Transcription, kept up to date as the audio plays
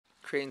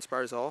create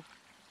inspires all.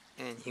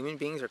 And human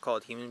beings are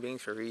called human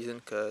beings for a reason,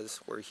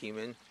 because we're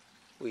human.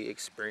 We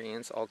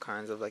experience all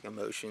kinds of like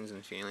emotions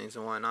and feelings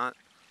and whatnot.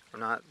 We're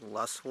not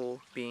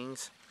lustful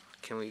beings.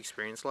 Can we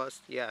experience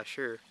lust? Yeah,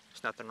 sure.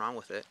 There's nothing wrong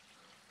with it.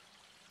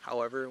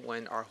 However,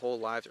 when our whole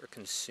lives are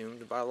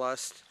consumed by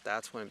lust,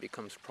 that's when it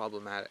becomes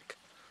problematic.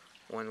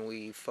 When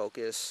we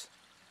focus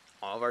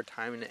all of our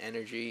time and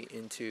energy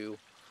into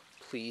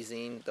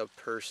pleasing the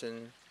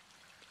person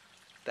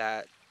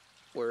that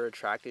we're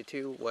attracted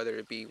to, whether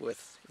it be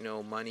with,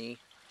 money,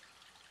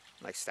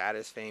 like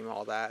status, fame,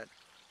 all that,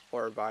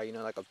 or by,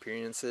 like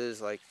appearances,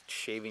 like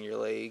shaving your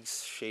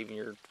legs, shaving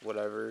your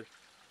whatever,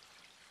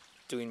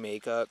 doing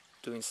makeup,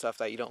 doing stuff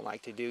that you don't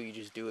like to do. You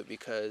just do it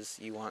because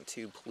you want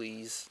to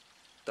please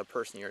the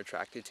person you're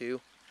attracted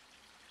to.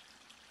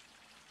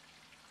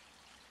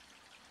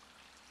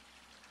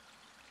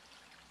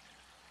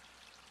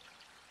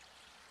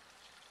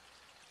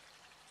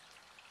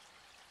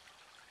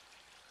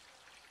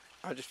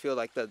 I just feel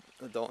like the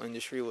adult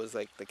industry was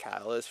like the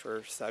catalyst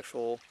for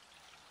sexualization,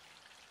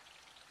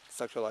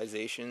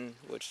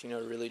 which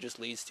really just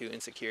leads to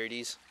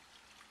insecurities.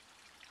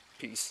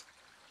 Peace.